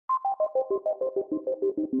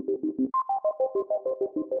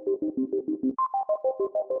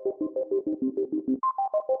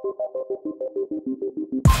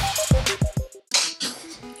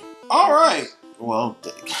All right. Well,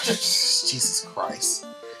 Jesus Christ.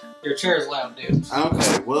 Your chair is loud, dude.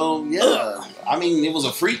 Okay, well, yeah. I mean, it was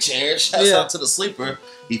a free chair. Shouts out to the sleeper.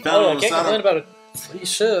 He found it on the side of about it. Free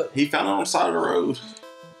shit. He found it on the side of the road.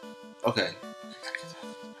 Okay.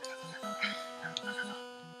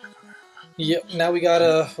 Yep, now we got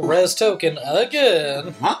a res token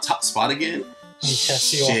again. My top spot again?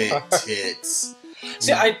 Yes, you Shit are. tits.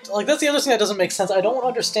 See, that's the other thing that doesn't make sense. I don't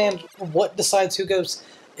understand what decides who goes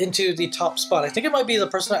into the top spot. I think it might be the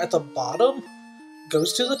person at the bottom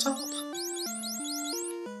goes to the top.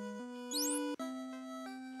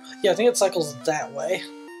 Yeah, I think it cycles that way.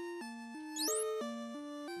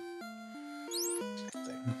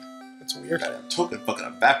 It's weird. That token fucking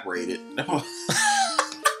evaporated.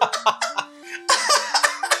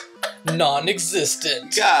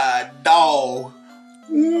 Non-existent. God, dog.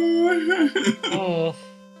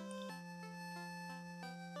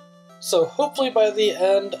 So hopefully by the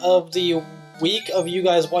end of the week of you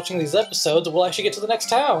guys watching these episodes, we'll actually get to the next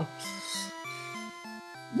town.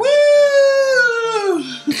 Woo!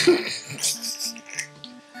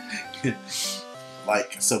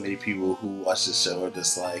 Like, so many people who watch this show are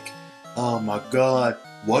just like, oh my god,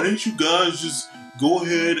 why didn't you guys just go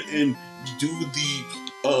ahead and do the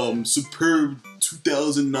superb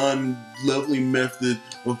 2009 leveling method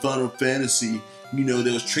of Final Fantasy? You know,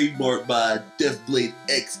 that was trademarked by Deathblade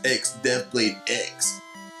XX Deathblade X.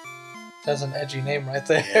 That's an edgy name right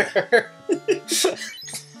there. Yeah.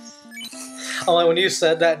 Only when you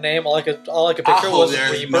said that name, all I could picture was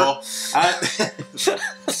Reaper. No,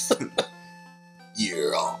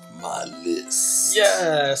 you're off my list.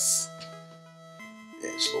 Yes.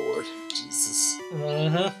 Edgelord. Jesus.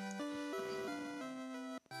 Mm-hmm.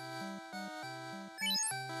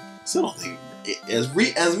 Still don't think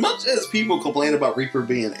as much as people complain about Reaper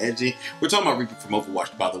being edgy, we're talking about Reaper from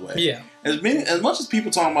Overwatch, by the way. Yeah. As much as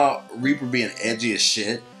people talking about Reaper being edgy as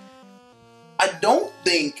shit, I don't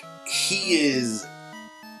think he is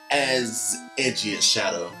as edgy as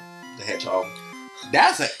Shadow the Hedgehog.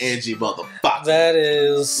 That's an edgy motherfucker. That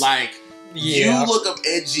is like, yeah. You look up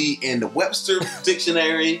edgy in the Webster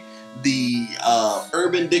dictionary, the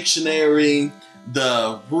Urban Dictionary,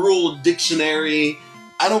 the Rural Dictionary.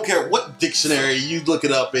 I don't care what dictionary you look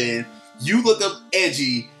it up in. You look up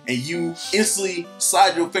edgy and you instantly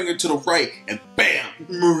slide your finger to the right and bam,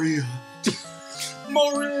 Maria.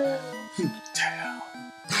 Maria. Damn.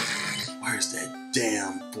 Where's that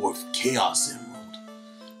damn fourth Chaos Emerald?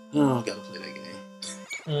 Oh, I gotta play that game.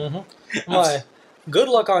 Mm-hmm. Why? Good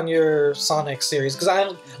luck on your Sonic series,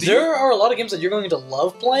 because there are a lot of games that you're going to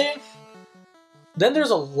love playing. Then there's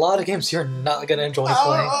a lot of games you're not going to enjoy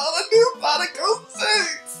playing. I do Sonic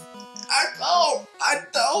 06. I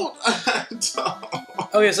don't.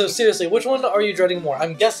 Okay, so seriously, which one are you dreading more?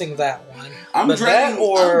 I'm guessing that one. I'm dreading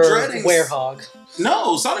Werehog.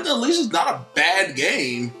 No, Sonic Unleashed is not a bad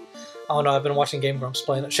game. Oh no, I've been watching Game Grumps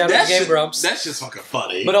playing it. Shout out to Game Grumps. That's just fucking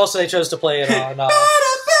funny. But also they chose to play it on...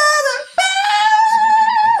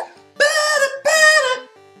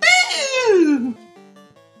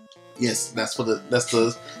 Yes, that's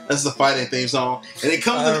the fighting theme song, and it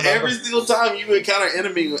comes in every single time you encounter an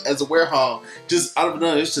enemy as a Werehog. Just out of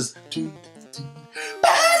nowhere, it's just it's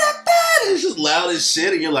just loud as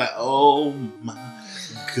shit, and you're like, oh my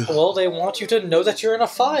god. Well, they want you to know that you're in a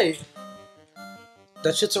fight.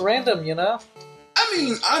 That shit's random, you know. I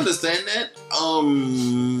mean, I understand that.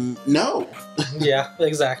 No. Yeah,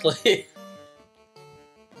 exactly.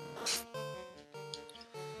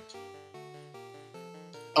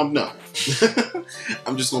 No.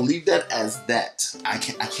 I'm just gonna leave that as that. I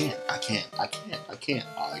can't.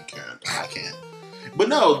 But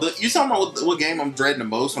no, you're talking about what game I'm dreading the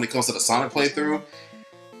most when it comes to the Sonic playthrough.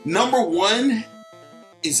 Number one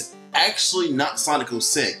is actually not Sonic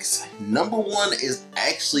 06. Number one is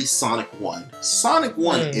actually Sonic 1. Sonic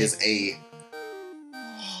 1 is a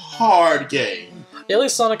hard game. At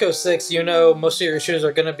least Sonic 06, you know, most of your issues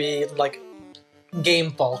are gonna be like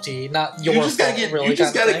game faulty, not your fault. You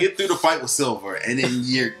just gotta get through the fight with Silver, and then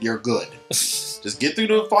you're good. Just get through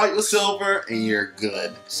the fight with Silver, and you're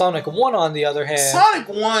good. Sonic 1, on the other hand, Sonic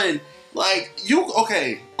 1, like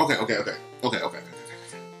okay.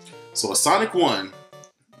 So with Sonic 1,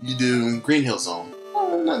 you do Green Hill Zone.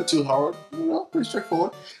 Nothing too hard, you know, pretty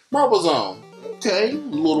straightforward. Marble Zone, okay, a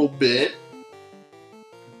little bit.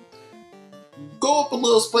 Go up a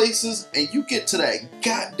little spaces and you get to that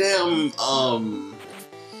goddamn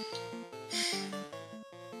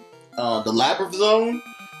the Labyrinth Zone.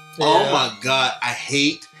 Yeah. Oh my god, I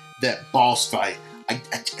hate that boss fight. I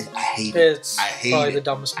hate it. It's I hate probably it. the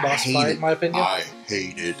dumbest I boss hate fight, it. in my opinion. I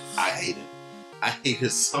hate it. I hate it. I hate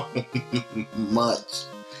it so much.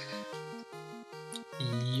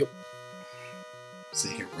 Yup.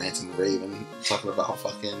 Sitting here ranting and raving, talking about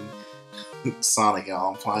fucking Sonic and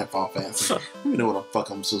all. I'm playing Final Fantasy. I don't even know what the fuck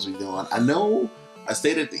I'm supposed to be doing. I know I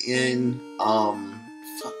stayed at the end.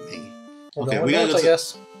 Fuck me. Okay, we gotta go I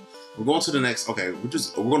guess. We're going to the next. Okay,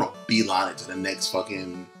 we're gonna beeline it to the next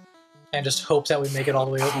fucking. And just hope that we make it all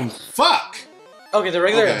the way over. Fuck. Okay, the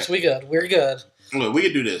regular Okay. imps, we good. We're good. Look, we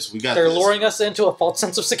can do this. We got. They're this. luring us into a false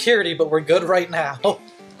sense of security, but we're good right now.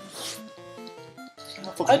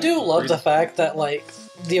 I do love the fact that, like,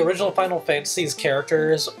 the original Final Fantasy's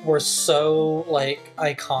characters were so, like,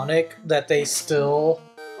 iconic that they still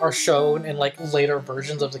are shown in, like, later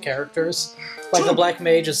versions of the characters. Like, the Black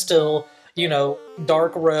Mage is still, you know,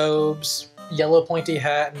 dark robes, yellow pointy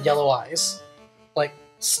hat, and yellow eyes. Like,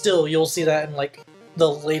 still, you'll see that in, like,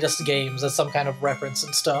 the latest games as some kind of reference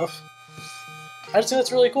and stuff. I just think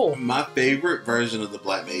that's really cool. My favorite version of the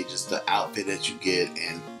Black Mage is the outfit that you get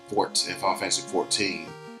in Final Fantasy 14.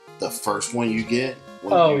 The first one you get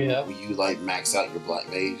when you like max out your Black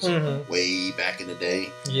Mage way back in the day.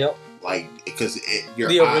 Yep. Like, because the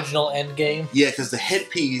original end game. Yeah, because the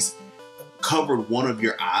headpiece covered one of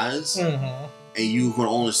your eyes, and you can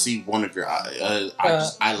only see one of your eyes.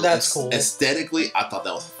 That's cool. Aesthetically, I thought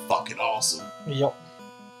that was fucking awesome. Yep.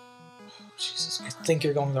 Jesus Christ. I think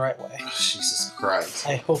you're going the right way. Jesus Christ.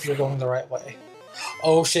 I hope you're going the right way.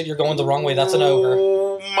 Oh shit, you're going the wrong way. That's an ogre.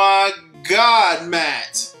 Oh my god,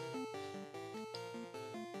 Matt.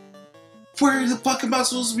 Where the fuck am I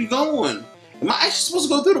supposed to be going? Am I actually supposed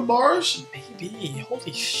to go through the bars? Maybe.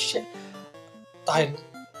 Holy shit. And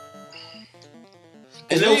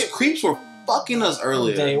those creeps were fucking us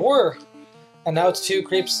earlier. They were. And now it's 2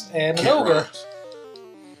 creeps and an ogre.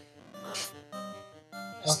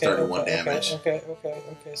 It's 31 damage. Okay,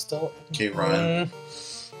 still. Can't run.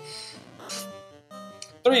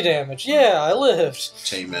 3 damage. Yeah, I lived.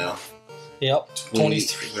 Chainmail. Yep.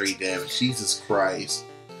 23 damage. Jesus Christ.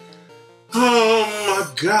 Oh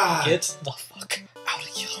my god. Get the fuck out of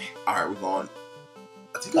here. Alright, we're going.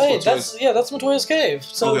 I think that's Matoya's cave.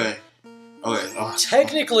 So okay. Oh,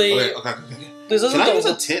 technically, okay. This isn't. Can I use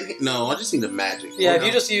a 10? No, I just need the magic. Yeah, if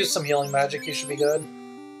you just use some healing magic, you should be good.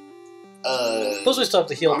 Suppose we still have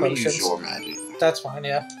to heal potions. Use your magic. That's fine.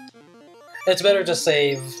 Yeah, it's better to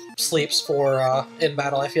save sleeps for in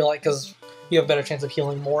battle. I feel like because you have a better chance of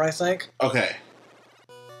healing more. I think. Okay.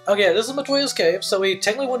 Okay, this is Matoya's cave, so we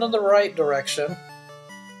technically went in the right direction.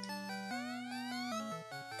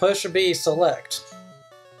 Push B, select.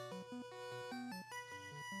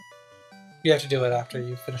 You have to do it after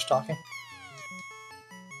you finish talking.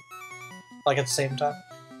 Like at the same time.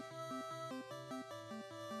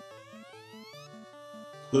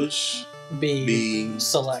 Push B,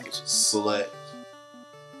 select. Select.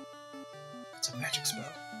 It's a magic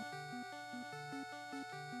spell.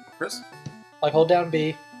 Press. Like hold down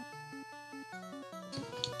B.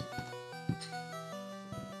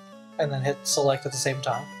 And then hit select at the same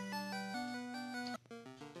time.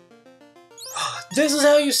 This is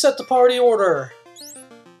how you set the party order!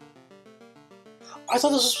 I thought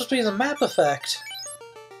this was supposed to be the map effect.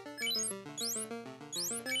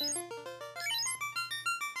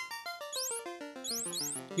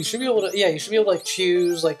 You should be able to, you should be able to like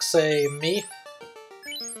choose, like say, me,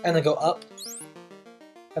 and then go up,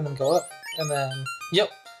 and then go up, and then, yep.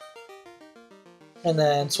 And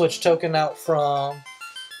then switch token out from...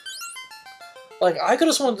 Like, I could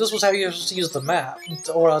have sworn this was how you used to use the map,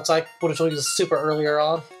 or else I would have told you this super earlier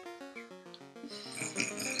on.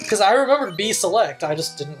 Because I remembered B select, I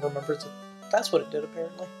just didn't remember that's what it did,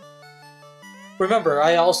 apparently. Remember,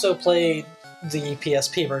 I also played the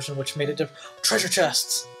PSP version, which made it different. Treasure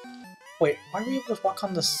chests! Wait, why were you able to walk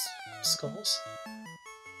on the skulls?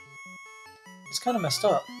 It's kind of messed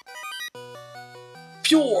up.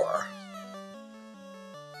 Pure!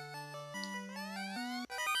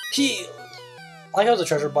 Heal! I like how the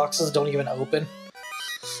treasure boxes don't even open.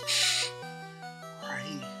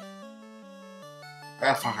 Right. I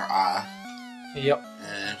gotta find her eye. Yep.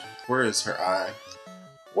 And where is her eye?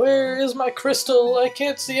 Where is my crystal? I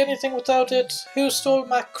can't see anything without it. Who stole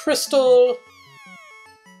my crystal?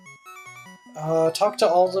 Talk to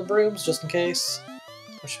all the brooms just in case.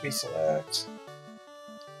 Push B select.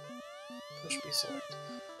 Push B select.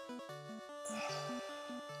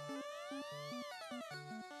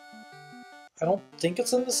 I don't think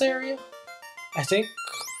it's in this area. I think...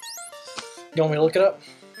 You want me to look it up?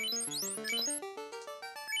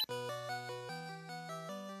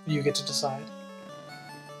 You get to decide.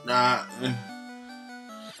 Nah.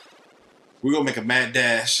 We're gonna make a mad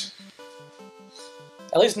dash.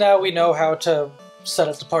 At least now we know how to set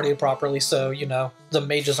up the party properly, so, you know, the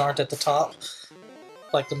mages aren't at the top.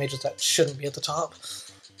 Like the mages that shouldn't be at the top.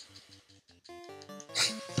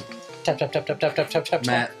 Tap, tap, tap, tap, tap, tap, tap, tap.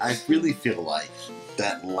 Matt, I really feel like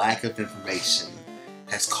that lack of information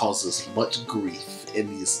has caused us much grief in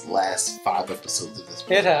these last 5 episodes of this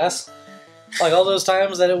movie. It has. Like all those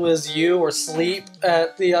times that it was you or Sleep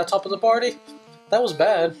at the top of the party. That was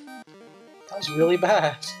bad. That was really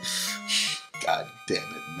bad. God damn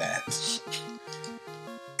it, Matt.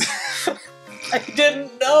 I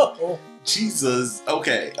didn't know. Jesus.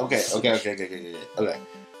 Okay.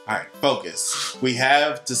 Alright, focus. We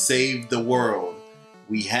have to save the world.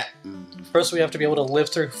 We have... First we have to be able to live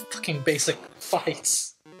through fucking basic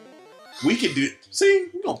fights. We can do... See?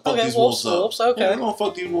 We're gonna fuck these wolves up. Okay. Yeah, we're gonna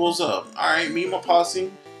fuck these wolves up. Alright, me and my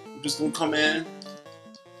posse, we're just gonna come in.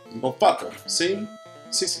 We're gonna fuck them. See?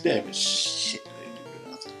 60 damage. Shit, they didn't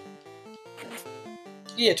do nothing.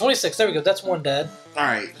 Yeah, 26. There we go. That's one dead.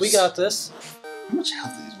 Alright. We got this. How much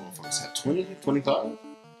health do these motherfuckers have? 20? 25?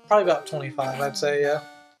 Probably about 25, I'd say, yeah.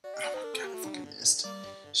 Oh my god, I fucking missed.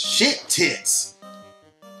 Shit tits!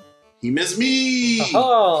 He missed me!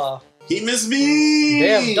 Aha! He missed me!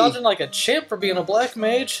 Damn, dodging like a champ for being a black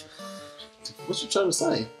mage. What you trying to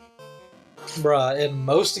say? Bruh, in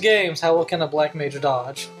most games, how can a black mage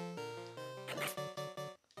dodge?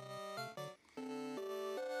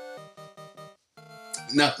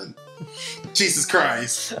 Nothing. Jesus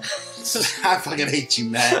Christ. I fucking hate you,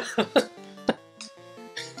 Matt.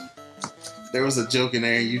 There was a joke in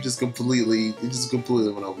there, and it just completely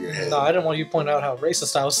went over your head. No, I didn't want you to point out how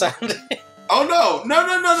racist I was sounding. Oh no.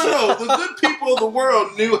 The good people of the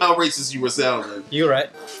world knew how racist you were sounding. You're right.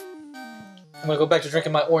 I'm gonna go back to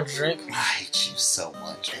drinking my orange drink. I hate you so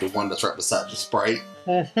much. The one that's right beside your Sprite.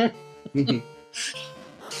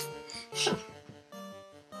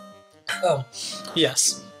 Oh,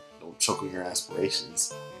 yes. Don't choke on your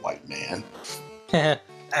aspirations, white man.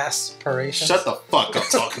 Aspirations. Shut the fuck up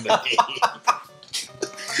talking to me.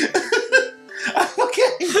 I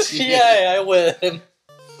fucking hate you. Yeah, I win.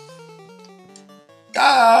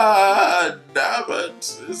 God damn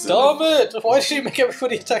it. Damn it! Why did you make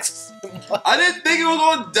everybody attack us? I didn't think it was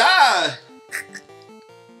gonna die.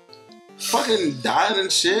 Fucking died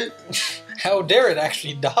and shit. How dare it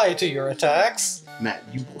actually die to your attacks? Matt,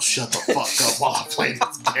 you will shut the fuck up while I play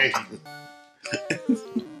this game.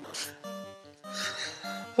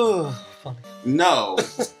 Funny. No.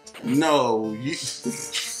 You...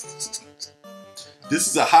 This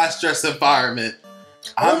is a high stress environment.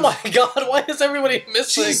 Oh my god, why is everybody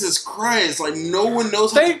missing? Jesus Christ, like no one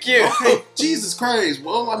knows. Thank you. Okay, Jesus Christ.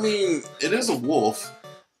 Well, I mean, it is a wolf.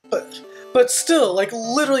 But still, like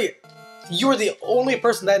literally, you were the only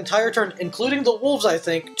person that entire turn, including the wolves, I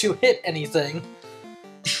think, to hit anything.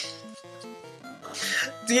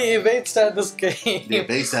 The evade stat in this game. The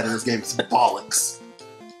evade stat in this game is bollocks.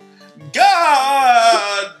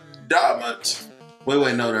 God damn it.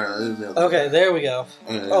 Wait, no. Okay, there we go.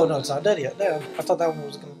 Oh, no, it's not dead yet. Damn, I thought that one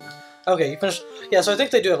was gonna... Okay, you finished... Yeah, so I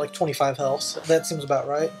think they do have like 25 health. So that seems about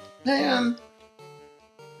right. Man.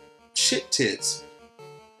 Shit tits.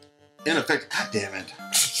 Ineffective. God damn it.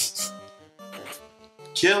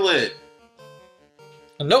 Kill it.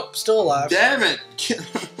 Nope, still alive. Damn it.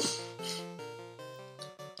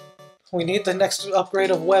 We need the next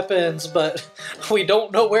upgrade of weapons, but we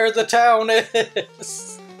don't know where the town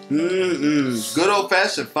is. Good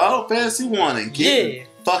old-fashioned Final Fantasy 1 and getting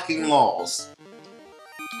fucking laws.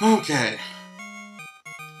 Okay.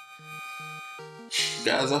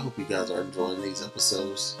 Guys, I hope you guys are enjoying these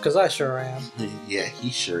episodes. Because I sure am. Yeah, he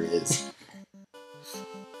sure is.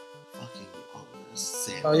 Fucking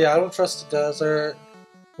Sam. Oh yeah, I don't trust the desert.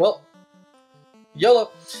 Well,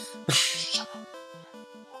 YOLO.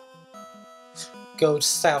 Go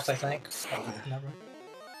south, I think. Okay. Never.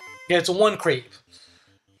 Yeah, it's one creep.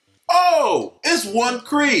 Oh! It's one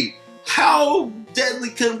creep! How deadly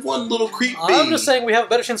can one little creep be? I'm just saying we have a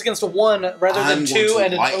better chance against a one rather than two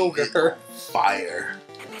and an ogre. Fire.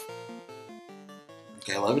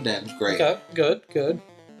 Okay, 11 damage. Great. Okay, good.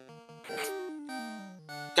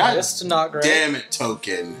 God missed, not great. Damn it,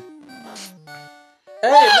 Token.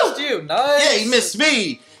 Hey, missed you. Nice. Yeah, he missed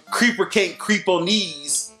me. Creeper can't creep on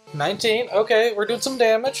these. 19. Okay, we're doing some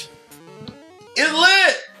damage. It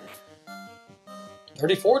lit.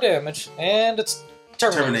 34 damage, and it's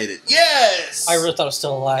terminated. Yes! I really thought it was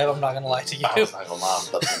still alive, I'm not gonna lie to you. I was not gonna lie, I'm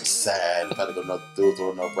about to be sad. If I had to go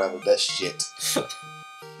through no brother, that shit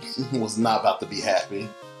was not about to be happy.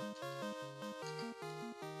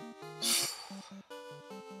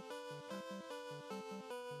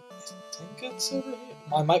 think it's over here.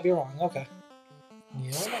 I might be wrong. Okay.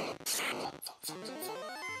 Yeah.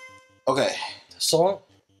 Okay. So,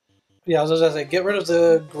 yeah, I was gonna say, get rid of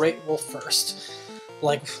the Great Wolf first,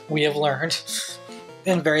 like we have learned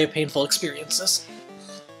in very painful experiences.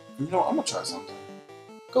 You know, I'm gonna try something.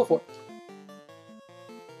 Go for it.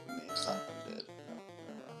 Name's not dead.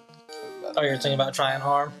 No. Oh, you're thinking about trying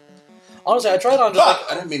harm? Honestly, I tried on just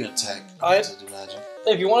like... I didn't mean to attack.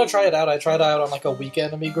 If you want to try it out, I tried it out on like a weak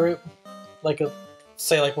enemy group. Like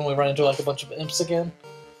say like when we run into like a bunch of imps again.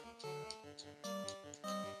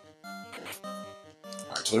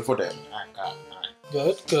 Alright, 24 damage.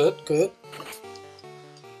 Alright. Good.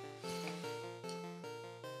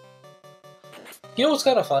 You know what's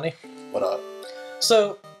kind of funny? What up?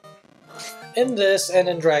 So, in this and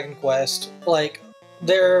in Dragon Quest, like,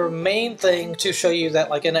 their main thing to show you that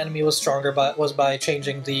like an enemy was stronger was by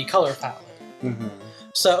changing the color palette. Mm-hmm.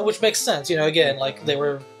 So, which makes sense, you know, again, like they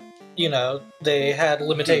were, you know, they had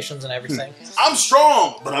limitations and everything. I'm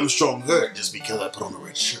strong, but I'm stronger just because I put on a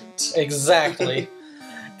red shirt. Exactly.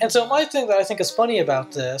 And so my thing that I think is funny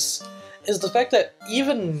about this is the fact that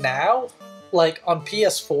even now, like on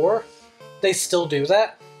PS4, they still do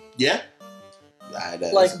that. Yeah.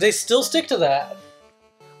 Like they still stick to that.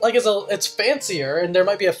 Like it's fancier, and there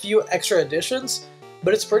might be a few extra additions,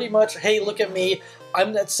 but it's pretty much, hey, look at me,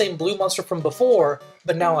 I'm that same blue monster from before,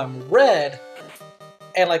 but now I'm red,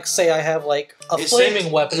 and like say I have like a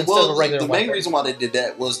flaming weapon instead of a regular weapon. The main reason why they did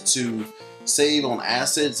that was to save on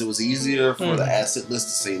acids. It was easier for the acid list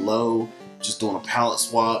to stay low, just doing a palette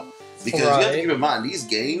swap. Because you have to keep in mind, these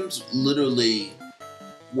games literally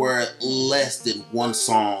were less than one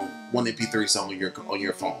MP3 song on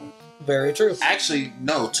your phone. Very true. Actually,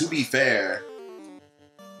 no, to be fair,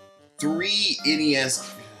 3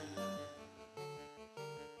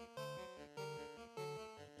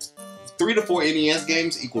 to 4 NES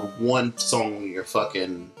games equaled 1 song on your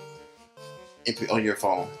fucking on your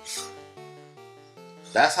phone.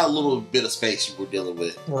 That's how little bit of space you were dealing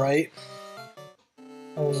with. Right.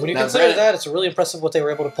 When you consider that, it's really impressive what they were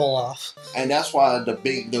able to pull off. And that's why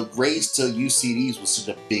the race to use CDs was such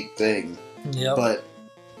a big thing. Yep. But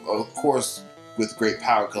of course, with great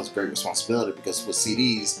power comes great responsibility, because with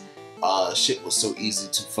CDs, shit was so easy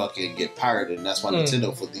to fucking get pirated, and that's why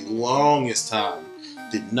Nintendo for the longest time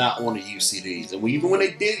did not want to use CDs. And even when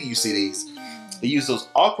they did use CDs, they used those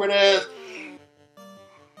awkward ass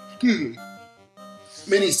mini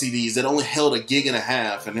CDs that only held 1.5 gigs,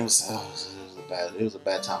 and it was a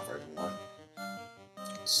bad time for everyone.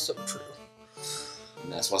 So true.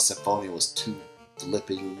 And that's why Symphonia was 2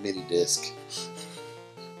 flipping mini disc.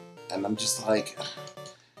 And I'm just like,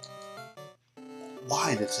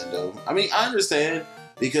 why Nintendo? I mean, I understand,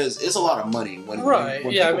 because it's a lot of money when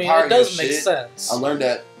yeah, I mean, it does make sense. I learned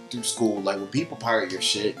that through school. Like, when people pirate your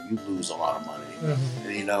shit, you lose a lot of money. Mm-hmm.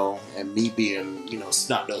 And, you know, and me being, you know,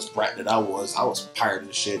 snot-nosed brat that I was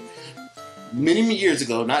pirating shit many years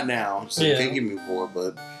ago, not now, so you can't get me for it,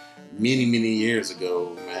 but many years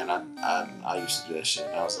ago, man, I used to do that shit,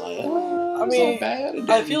 and I was like, I mean, bad.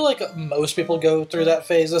 I feel like most people go through that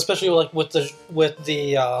phase, especially like with the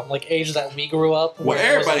like age that we grew up, where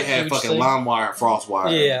everybody had fucking LimeWire and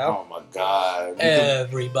FrostWire. Yeah. Oh my god.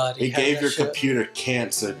 Everybody. It gave your computer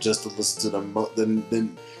cancer just to listen to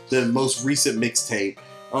the most recent mixtape.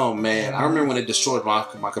 Oh man, I remember when it destroyed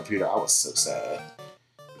my computer. I was so sad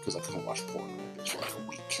because I couldn't watch porn on that bitch for like a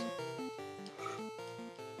week.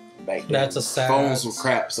 Back then, that's a sad. Phones were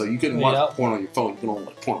crap, so you couldn't watch porn on your phone. You could only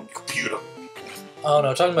watch porn on your computer. Oh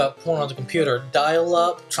no, talking about porn on the computer, dial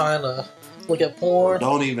up, trying to look at porn.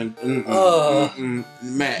 Don't even.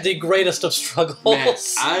 Matt, the greatest of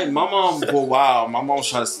struggles. Matt, my mom for a while. My mom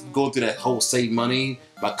tried to go through that whole save money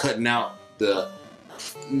by cutting out the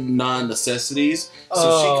non-necessities.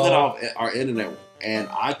 So she cut off our internet, and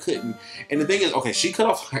I couldn't. And the thing is, okay, she cut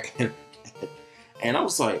off our internet, and I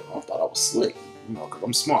was like, I thought I was slick. You know, because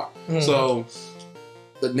I'm smart. So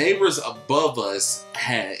the neighbors above us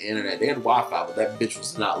had internet. They had Wi-Fi, but that bitch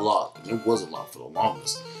was not locked, and it wasn't locked for the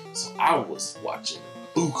longest. So I was watching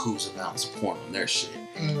buku's amounts of porn on their shit.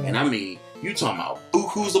 And I mean, you talking about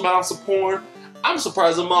buku's amounts of porn? I'm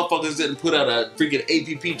surprised the motherfuckers didn't put out a freaking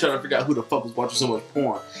APP trying to figure out who the fuck was watching so much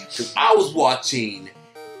porn. Because I was watching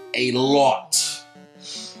a lot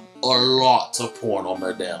of porn on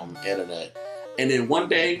their damn internet. And then one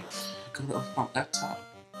day, go to my laptop,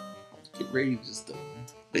 get ready to just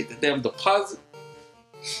make the damn deposit.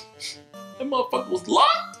 That motherfucker was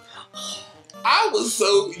locked. I was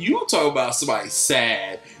so, you talk about somebody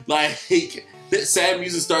sad. Like, that sad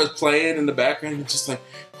music starts playing in the background, and you're just like,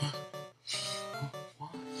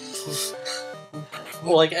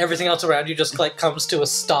 like everything else around you just like comes to a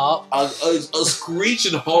stop. A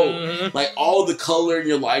screeching halt. Like all the color in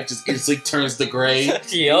your life just instantly turns to gray. Yep.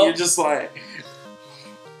 You're just like,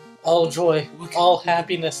 all joy, all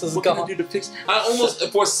happiness is what gone. can I do to fix? I almost,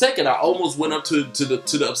 for a second, I almost went up to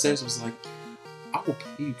the upstairs and was like, I will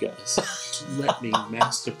pay you guys to let me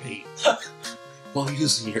masturbate while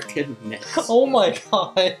using your internet. Oh my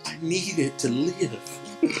god. I need it to live.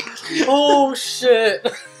 Oh shit.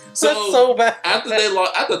 So, that's so bad. After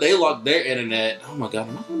they locked their internet, oh my god,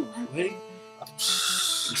 am I going the right way?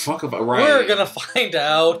 Fuck about right. We're gonna find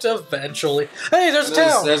out eventually. Hey, there's a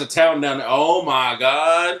town. There's a town down there. Oh my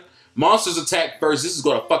god. Monsters attack first. This is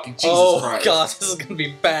gonna fucking Jesus Christ. Oh god, this is gonna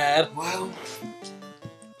be bad. Well,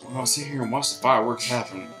 we're gonna sit here and watch the fireworks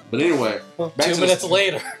happen. But anyway, well, 2 minutes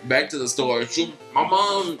later. Back to the story. My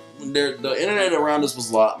mom, the internet around us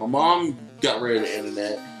was locked. My mom got rid of the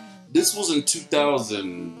internet. This was in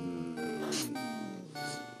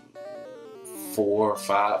 2004,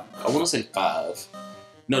 5. I want to say 5.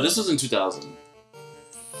 No, this was in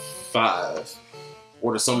 2005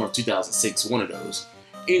 or the summer of 2006. One of those.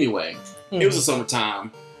 Anyway, it was the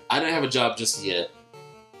summertime. I didn't have a job just yet,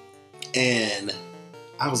 and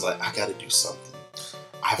I was like, I got to do something.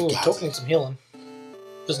 Toke needs some healing.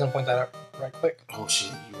 Just gonna point that out right quick. Oh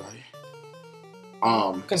shit, you right.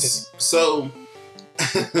 Continue. So,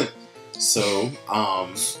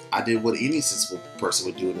 I did what any sensible person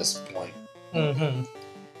would do at this point.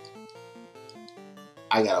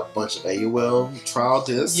 I got a bunch of AOL trial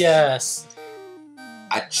discs. Yes.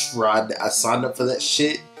 I signed up for that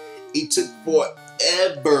shit. It took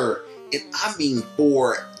forever, and I mean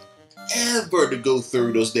forever, to go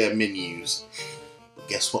through those damn menus. But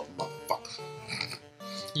guess what, motherfucker?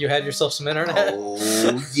 You had yourself some internet? Oh,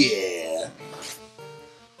 yeah.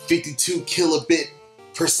 52 kilobit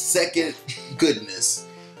per second goodness.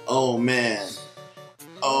 Oh, man.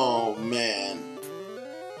 Oh, man.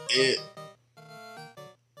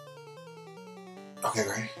 Okay,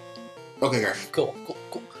 great. Cool.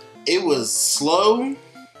 It was slow.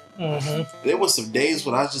 There was some days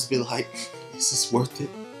when I'd just be like, is this worth it?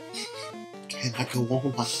 Can I go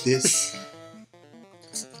on like this?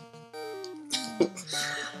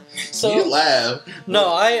 So, you laugh.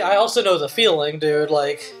 No, I also know the feeling, dude.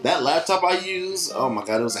 Like, that laptop I used, oh my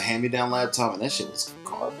god, it was a hand-me-down laptop, and that shit was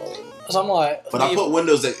garbage. So I'm like, but I put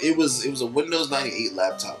Windows. It was a Windows 98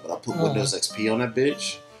 laptop, but I put Windows XP on that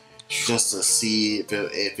bitch just to see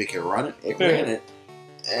if it could run it. It ran it,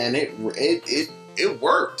 and it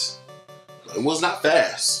worked. It was not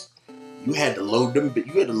fast. You had to load them.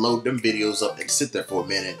 You had to load them videos up and sit there for a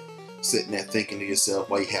minute, sitting there thinking to yourself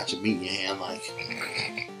while you had your meat in your hand, like,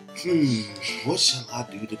 what shall I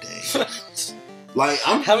do today? Like,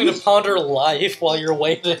 I'm having to ponder life while you're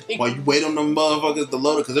waiting. While you wait on them motherfuckers to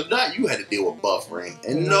load it, because if not, you had to deal with buffering,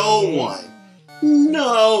 and no one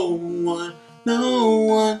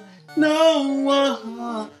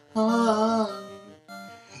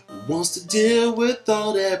wants to deal with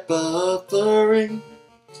all that buffering.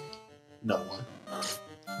 No one.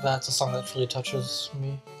 That's a song that really touches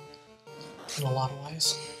me in a lot of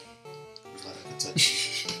ways.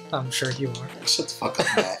 I'm sure you are. Shut the fuck up,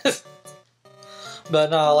 Matt.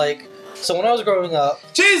 But no, like, so when I was growing up...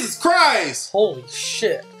 Jesus Christ! Holy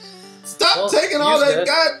shit. Stop taking all that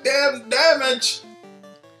goddamn damage!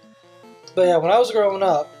 But yeah, when I was growing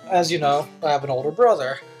up, as you know, I have an older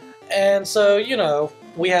brother. And so, you know,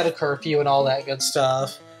 we had a curfew and all that good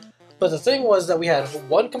stuff. But the thing was that we had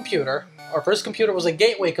one computer. Our first computer was a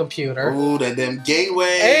gateway computer. Ooh, that damn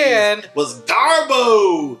gateway and was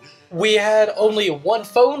garbo! We had only one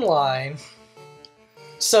phone line.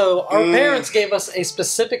 So our parents gave us a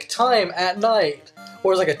specific time at night,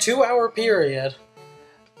 where it was like a 2-hour period.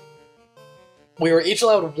 We were each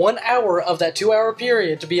allowed 1 hour of that 2-hour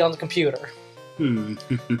period to be on the computer.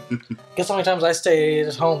 Guess how many times I stayed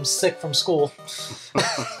at home sick from school?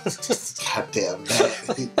 God damn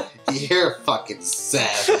that. You're fucking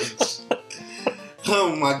savage.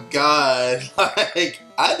 Oh my god. Like,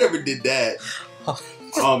 I never did that.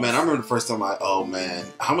 Oh man, I remember the first time oh man.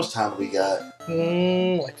 How much time do we got?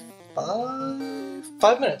 Like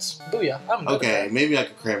 5 minutes. Booyah. I'm good. Okay, maybe I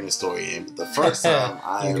could cram this story in, but the first time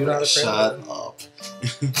I shut up.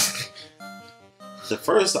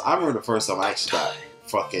 I remember the first time I actually got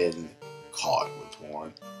fucking caught with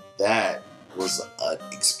porn. That was an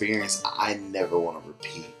experience I never want to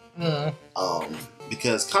repeat.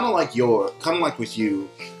 Because kind of like with you,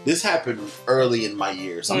 this happened early in my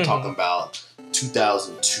years. I'm talking about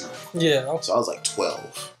 2002. Yeah. So I was like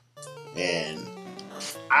 12. And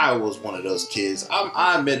I was one of those kids.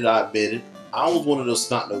 I admit it. I was one of those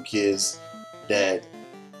snot-nosed kids that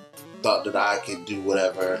thought that I could do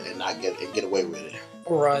whatever and not get away with it.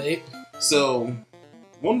 Right. So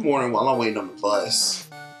one morning while I'm waiting on the bus,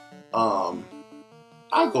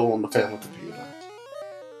 I go on the family computer,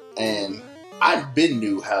 and I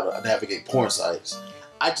knew how to navigate porn sites.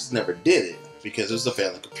 I just never did it because it was the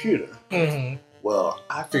family computer. Mm-hmm. Well,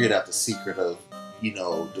 I figured out the secret of,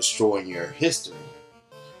 destroying your history.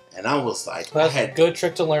 And I was like, that's a good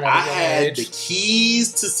trick to learn. I had the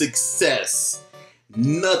keys to success.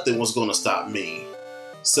 Nothing was going to stop me.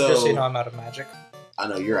 So, just so you know, I'm out of magic. I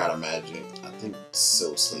know you're out of magic. I think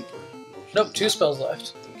so, Sleeper. No, nope, 2 spells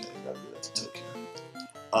left. Okay, gotta do that to Tokyo.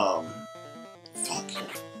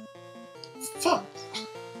 Fuck.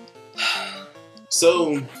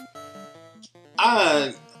 So,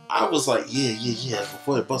 I was like, yeah.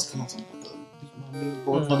 Before the bus comes, I'm going to beat my mean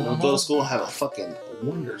boy, go to school and have a fucking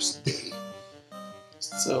wonders day.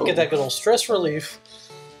 So get that good old stress relief.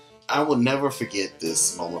 I will never forget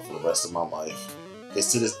this moment for the rest of my life.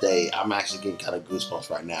 Because to this day, I'm actually getting kind of goosebumps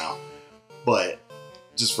right now. But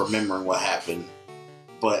just remembering what happened.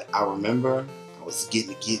 But I remember I was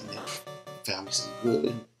getting it. Found me some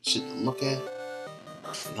good shit to look at.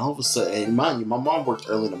 And all of a sudden, and mind you, my mom worked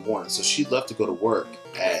early in the morning, so she left to go to work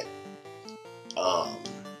at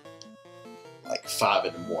like 5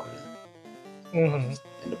 in the morning. Mm-hmm.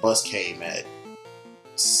 And the bus came at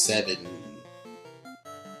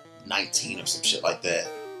 7:19 or some shit like that.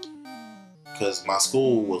 Because my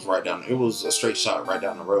school was right down, it was a straight shot right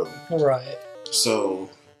down the road. Right. So,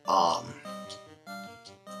 my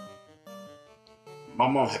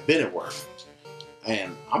mom had been at work.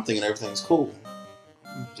 And I'm thinking everything's cool.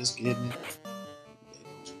 I'm just getting it.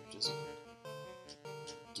 Just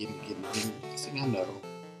getting it. Next thing I know,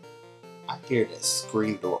 I hear that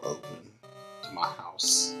screen door open to my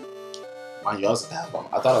house. Mind you, I was at the house by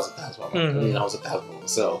myself. I thought I was at the house by myself. Mm-hmm. I was at the house by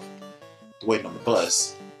myself, waiting on the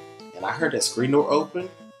bus. And I heard that screen door open,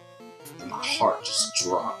 and my heart just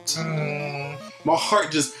dropped. My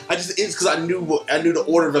heart it's because I knew the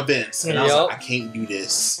order of events, and I was like, I can't do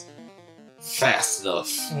this fast enough.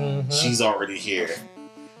 Mm-hmm. She's already here.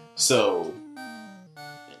 So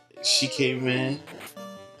she came in,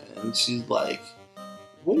 and she's like,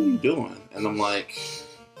 "What are you doing?" And I'm like,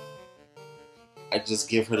 I just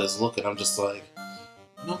give her this look, and I'm just like,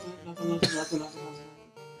 nothing.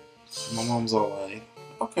 My mom's all like,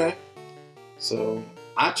 okay. So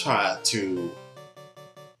I tried to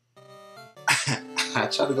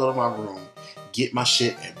go to my room, get my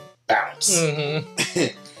shit, and bounce. Mm-hmm.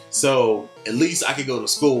 So at least I could go to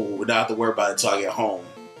school without have to worry about it until I get home.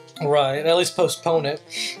 Right. At least postpone it.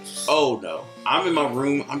 Oh no. I'm in my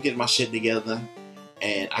room, I'm getting my shit together,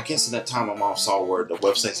 and I guess in that time my mom saw where the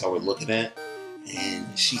websites I was looking at,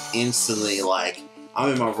 and she instantly, like,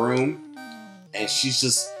 I'm in my room, and she's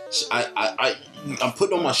just, I'm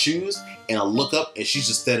putting on my shoes, and I look up, and she's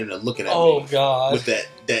just standing there looking at me. Oh God. With that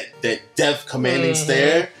death commanding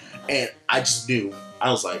stare, and I just knew.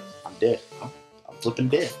 I was like, I'm dead. I'm flipping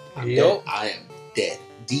dead. I'm dead. I am dead.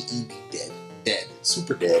 D-E-D dead. Dead.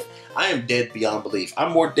 Super dead. I am dead beyond belief.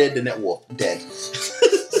 I'm more dead than that wolf. Dead.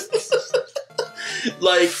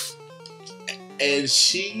 Like, and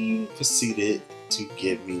she proceeded to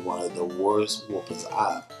give me one of the worst whoopings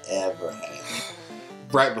I've ever had.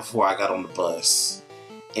 Right before I got on the bus.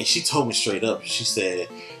 And she told me straight up, she said,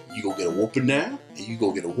 you go get a whooping now, and you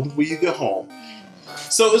go get a whooping when you get home.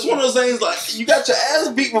 So it's one of those things like, you got your ass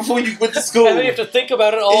beat before you went to school. And then you have to think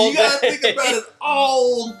about it all day. You gotta think about it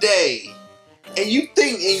all day. And you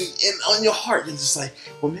think, and on your heart, you're just like,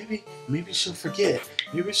 well, maybe she'll forget.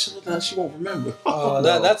 Maybe she won't remember. Oh,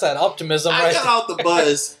 no. That's that optimism, right? I got out the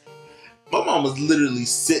bus. My mom was literally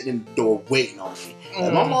sitting in the door waiting on me.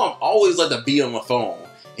 And my mom always liked to be on the phone.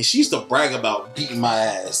 And she used to brag about beating my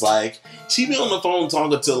ass. Like, she'd be on the phone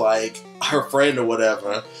talking to, like, her friend or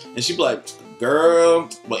whatever. And she'd be like, girl.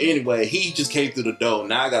 But anyway, he just came through the door.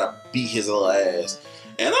 Now I gotta beat his little ass.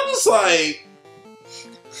 And I'm just like...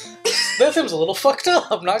 That seems a little fucked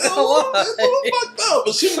up, I'm not gonna lie. It's a little fucked up.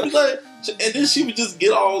 But she would be like... And then she would just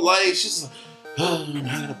get all like... She's like... Oh, I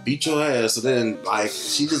gotta beat your ass. So then, like,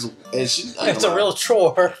 she just... And she... It's a real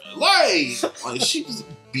chore. Like, she just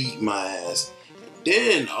beat my ass.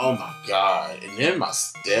 Then, oh my God. And then my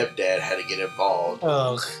stepdad had to get involved.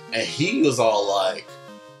 Ugh. And he was all like,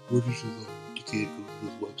 where did you learn? You can't go to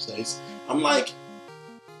those websites. I'm like,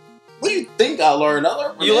 what do you think I learned?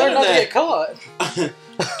 You learned not to get caught. I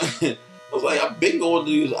was like, I've been going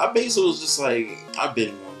to these. I basically was just like, I've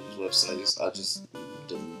been on these websites. I just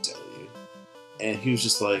didn't tell you. And he was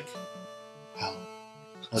just like, how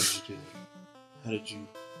did you do it? How did you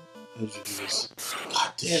do this?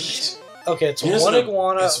 God damn it. Okay, it's one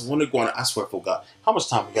iguana. It's one iguana. I swear, forgot. How much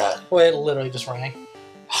time we got? Wait, it literally just rang.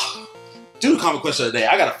 Do the comment question of the day.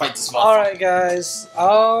 I gotta fight this motherfucker. Alright, guys.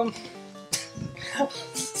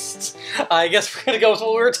 I guess we're gonna go with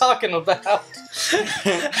what we were talking about.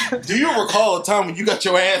 Do you recall a time when you got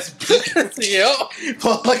your ass beat? Yep.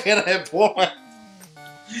 Look at that boy.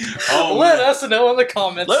 Oh, let us know in the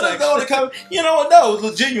comments. Let us know in the comments. You know what?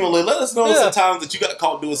 No, genuinely, let us know some times that you got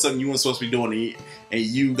caught doing something you weren't supposed to be doing, and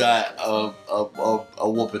you got a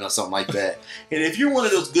whooping or something like that. And if you're one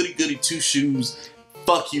of those goody two shoes,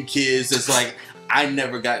 fuck you kids. It's like I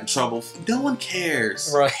never got in trouble. No one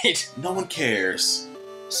cares. Right. No one cares.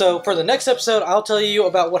 So for the next episode, I'll tell you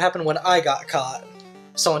about what happened when I got caught.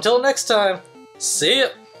 So until next time, see ya.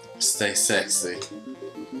 Stay sexy.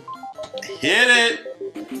 Hit it.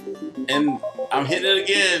 And I'm hitting it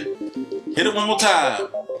again. Hit it one more time.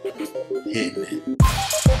 Hitting it.